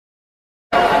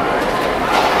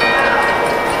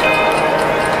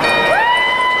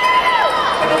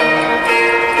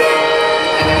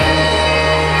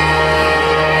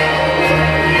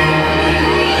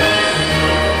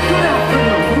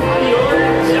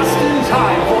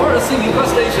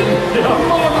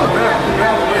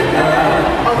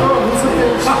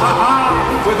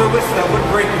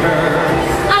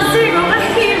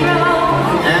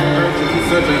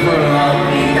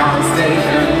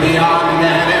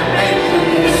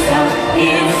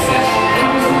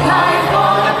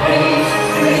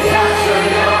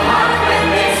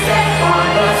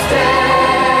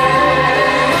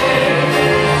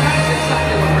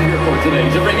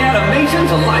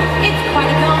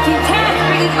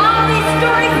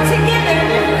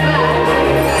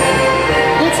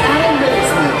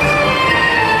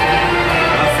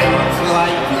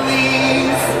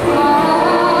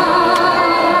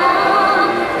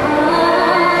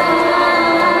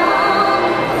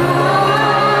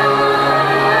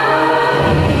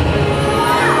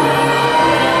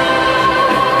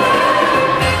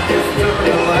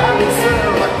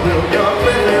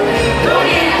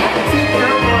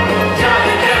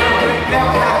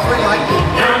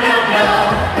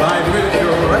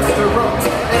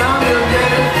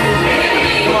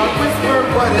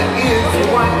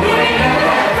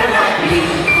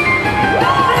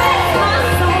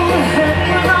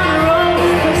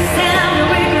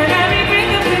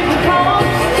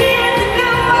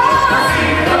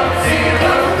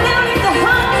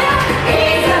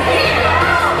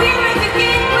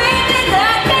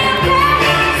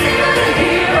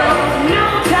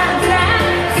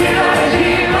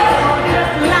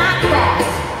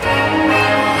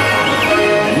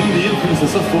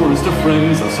forest of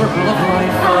friends, a circle of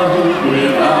life,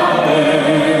 without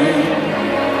end.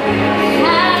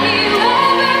 Have you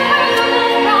ever heard the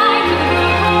moon cry to the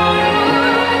moon?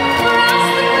 Or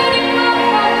asked the pretty bird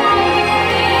what might it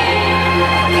be?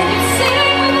 Can you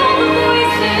sing with all the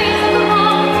voices of the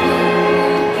mountain?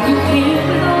 Can you paint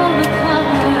with all the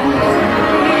colors?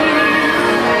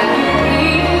 Can you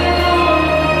read with all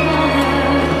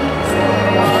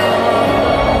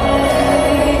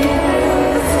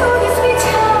the stories we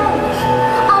tell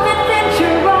of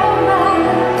adventure,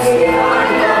 romance?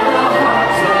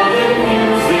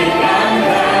 Music and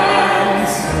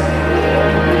dance.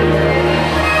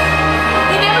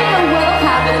 You never know what'll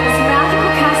happen in this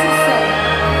magical castle setting.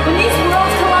 When these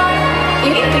worlds collide,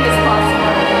 anything is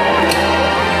possible.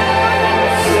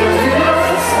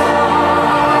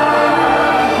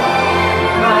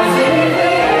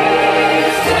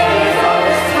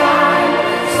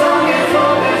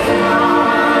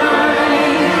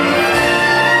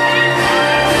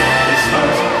 They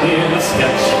start in a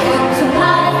sketch, To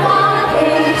life on a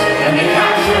page, and they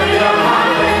capture your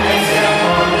heart when they step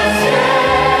on the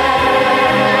stage.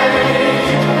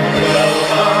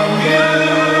 Welcome you.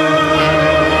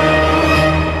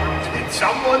 Did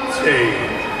someone say,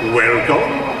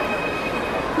 welcome?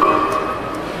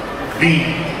 Be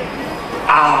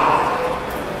our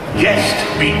guest,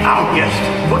 be our guest.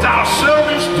 Put our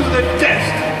service to the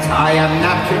test. I am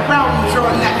not around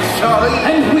your neck, sorry.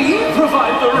 And we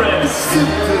provide the rest. Soup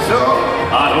to serve.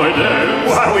 Hors d'oeuvres.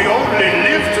 Why, we only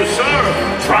live to serve.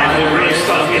 Try the real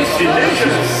stuff, it's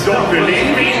delicious. Don't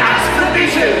believe me, ask the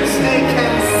dishes. They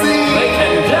can sing. They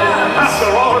can dance.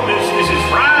 After all, this is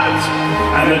France.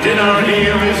 And the dinner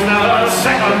here is never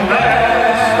second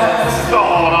best.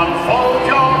 Don't unfold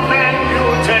your menu,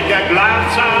 take a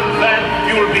glance and then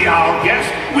you'll be our guest.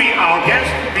 We our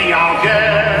guest, be our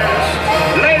guest.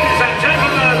 Ladies and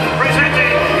gentlemen,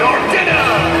 presenting your dinner.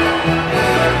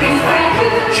 Beef ragu,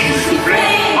 cheese souffle,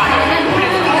 and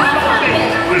with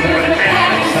we'll put a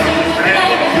pan in the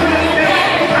bread.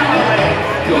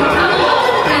 you're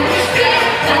alone and you're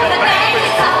scared, and the bag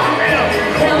is up.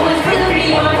 No one's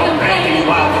really on your brain.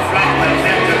 While the flatmates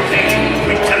entertain,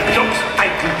 we tell jokes I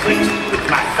complete with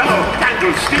my fellow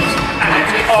candlesticks, and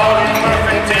it's all in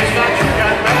perfect taste that you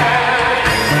can make.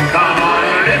 Come on,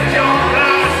 lift your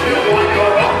glass, you want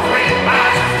your own free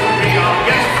pass. Be our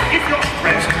guest, if you're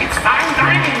stressed, it's fine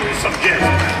dining we suggest.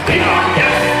 Be our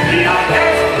guest, be our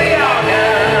guest, be our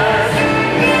guest.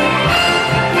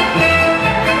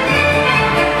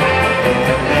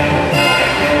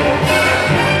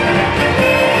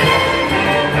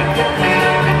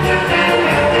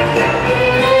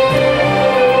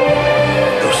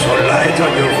 You're so light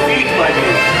on your feet, my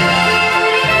dear.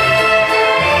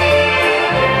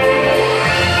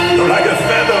 You're like a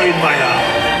feather in my eye.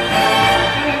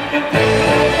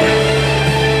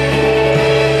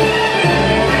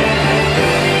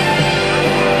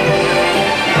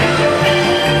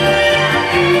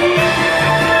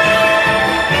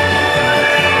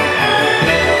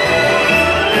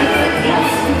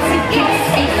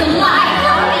 It's a lie,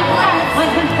 I'll be glad.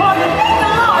 What's important is the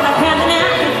Lord of heaven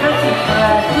and his mercy for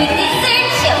us. With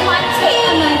dessert, you want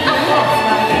tea.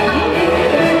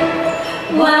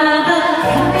 While the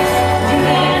cups to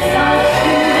their songs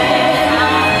to their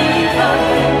I'll be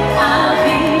broken, I'll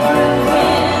be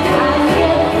ruined. I'll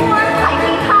get more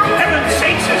piping hot. Heaven's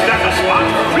sakes, is that a spot?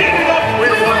 Fill it up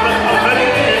with one already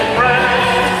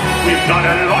impressed. We've got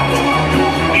a lot to do.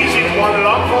 Is it one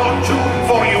love or two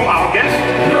for you, our guest?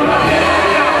 You're our guest.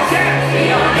 Our guest.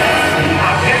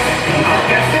 Our guest. Our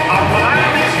guest. Our plan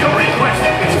is your request.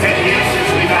 It's 10 years since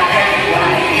we've had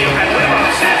anyone here, and we're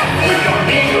obsessed with your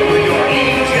eagle, with your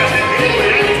ease. Yes, indeed,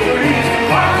 with any please.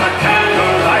 While the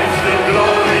candlelight's still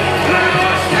glowing, let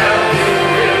us tell you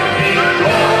we'll be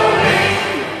rolling.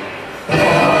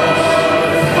 Toss,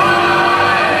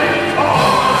 five,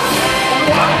 toss,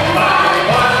 one by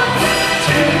one,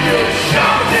 till you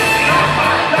shout it out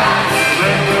my back.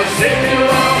 Then we'll sing you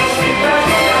all the sweet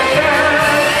melody again.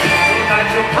 Tonight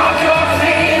you brought your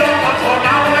freedom, but for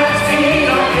now let's feed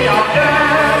on. Be our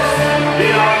guest, be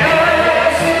our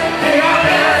guest, be our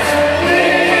guest,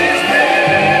 please be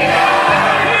our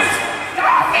guest.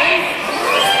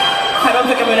 I don't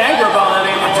think I'm an agrabah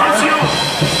anymore. Attention!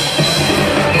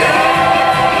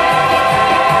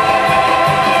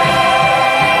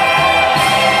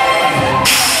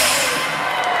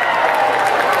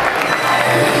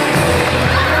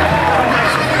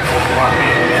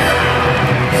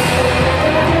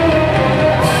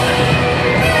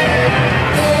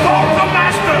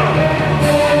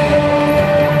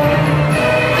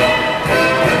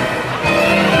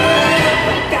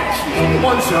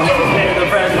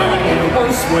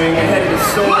 swing ahead of the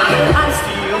sword. I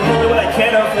steal only what I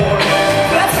can afford.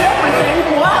 That's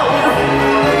everything. Wow.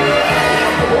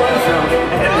 One jump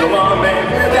ahead of the lawman.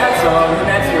 That's all, and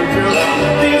that's no joke.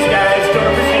 These guys don't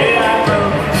appreciate I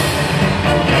broke.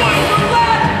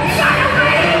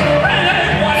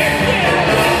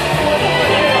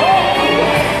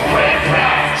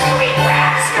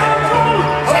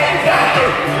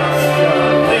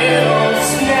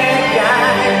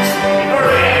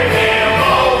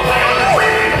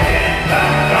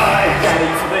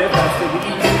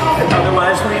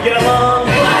 Otherwise we get along.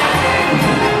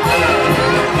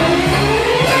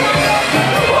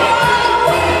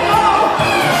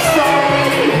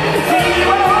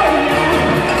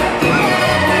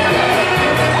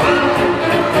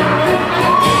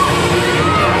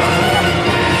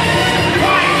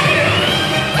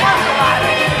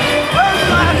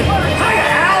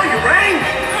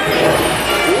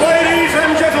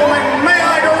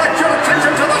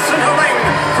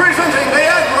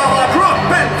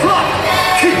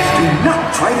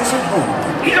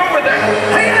 He's over there!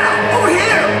 Hey now, over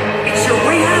here! It's your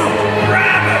way out!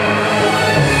 Grab him!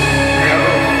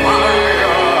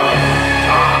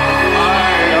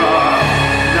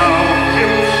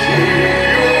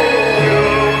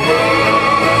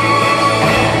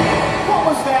 What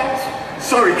was that?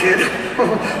 Sorry, kid.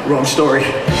 Wrong story.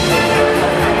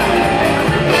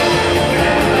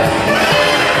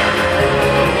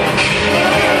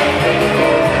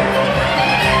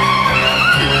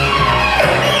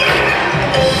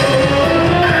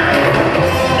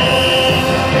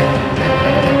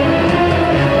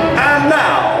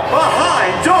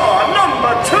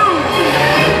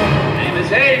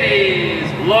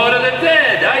 Lord of the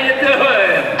Dead, how you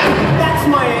doing? That's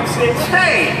my exit.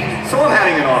 Hey! So I'm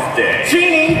having an off day.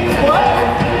 Genie,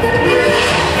 what?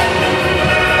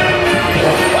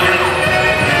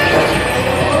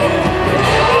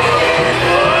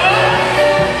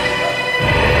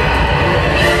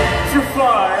 Too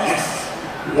far. Yes.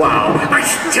 Wow, I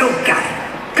still got it.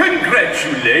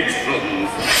 Congratulations.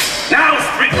 Now,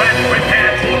 street rats,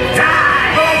 prepare to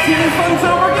die! All right, Genie, fun's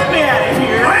over. Get me out of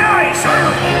here. Aye, aye, sir!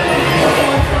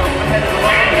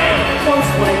 One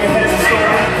swing ahead of the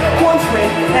sword. One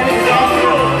swing and it's off the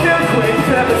road. They're quick,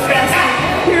 but I'm as fast.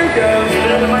 Here goes.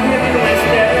 Under my hip and waist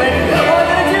down. All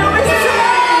I'm gonna do is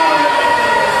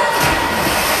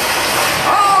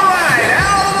All right,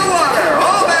 out of the water.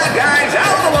 All bad guys, out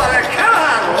of the water. Come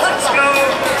on, let's go.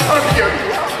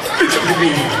 Listen to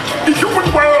me. The human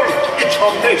world, it's a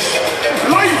mess.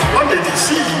 Life under the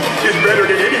sea is better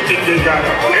than anything they got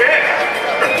up there.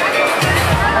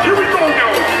 Here we go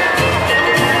now.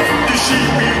 The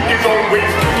seaweed is always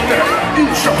greener in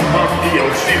somebody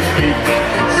else's lake.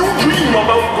 You dream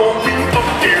about going up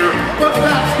there. But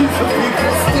that's his big Oh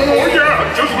mistake.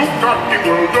 yeah, just look at the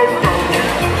world around you.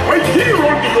 Right here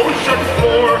on the ocean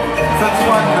floor. Such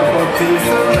wonderful things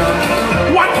around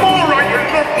you. What more are you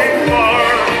looking for?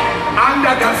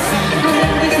 Under the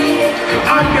sea.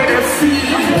 Under the sea.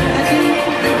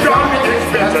 Darling, it's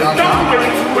better, darling,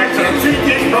 it's better,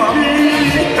 singing for me.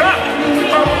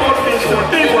 Up on this one,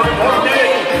 they work all day.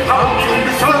 Out in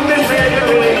the sun, they sail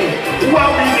away.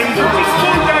 While we in the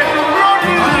school night,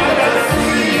 running under the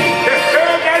sea.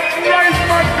 That's nice,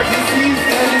 man.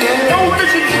 Now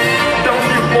listen, down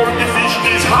before the fish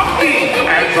is happy.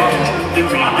 As I'm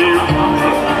shooting me there.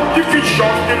 The fish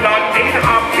on the land ain't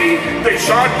happy. They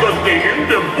sad cause they in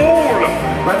the bowl.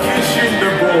 But fish in the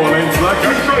bowl, it's lucky.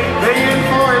 That's right. They in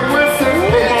for it with some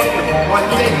fish. One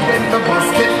leg in the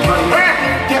basket, man.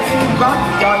 Guess who got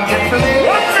on the plate?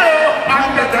 What now?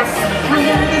 Under the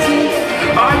sea.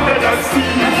 Under the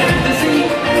sea.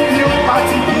 Your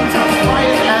body beats us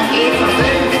quiet and eat us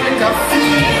in the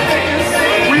sea.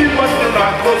 We must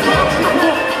not go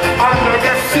under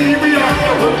the sea. We have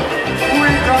to hook. We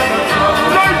got the trouble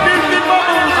Life in the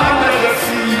bubbles under the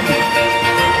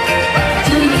sea.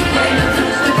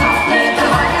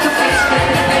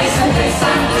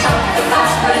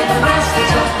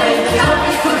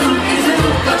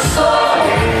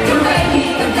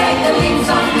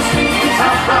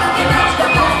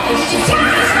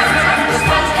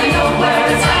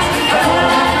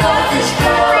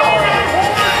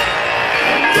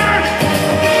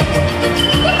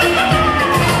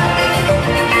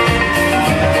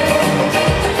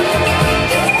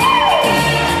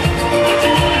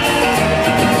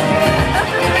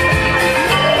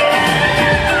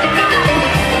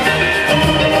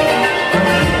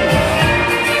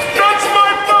 That's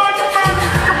my fun, man.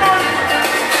 Come on.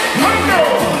 Under.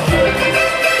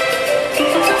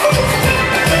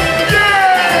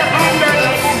 Yeah, under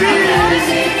the sea.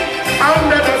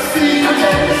 Under the sea.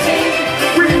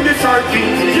 Bring the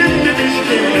sardine in the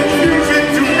speaking music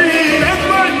to me. That's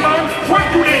right, man. What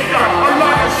do they got? A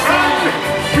lot of sand.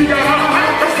 We got a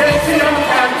hot potassium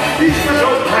pan. Each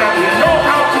little pan, you know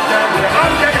how to dance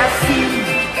under the sea.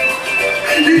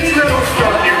 Each little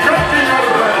stuff you got in a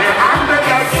running under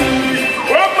the sea.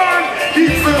 Oh man,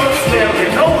 each little snail you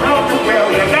know how to well.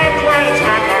 That's why it's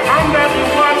hot under the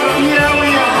water. Yeah, we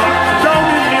are down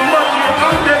in the mud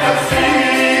under the sea.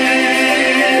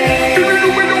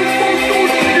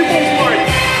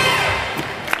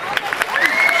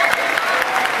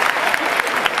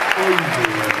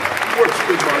 What's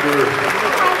the matter?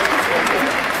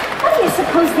 What do you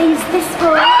suppose they use this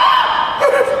for?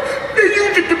 They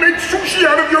used it to make sushi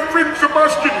out of your friend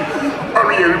Sebastian.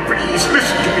 Ariel, please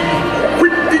listen to me.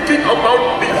 Quit thinking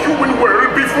about the human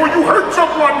world before you hurt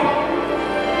someone.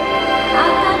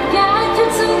 I've got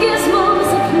gadgets and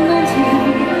gizmos aplenty.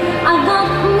 I've got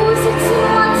who's it's and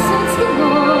what's it's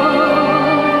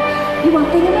galore. You want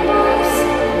thing in the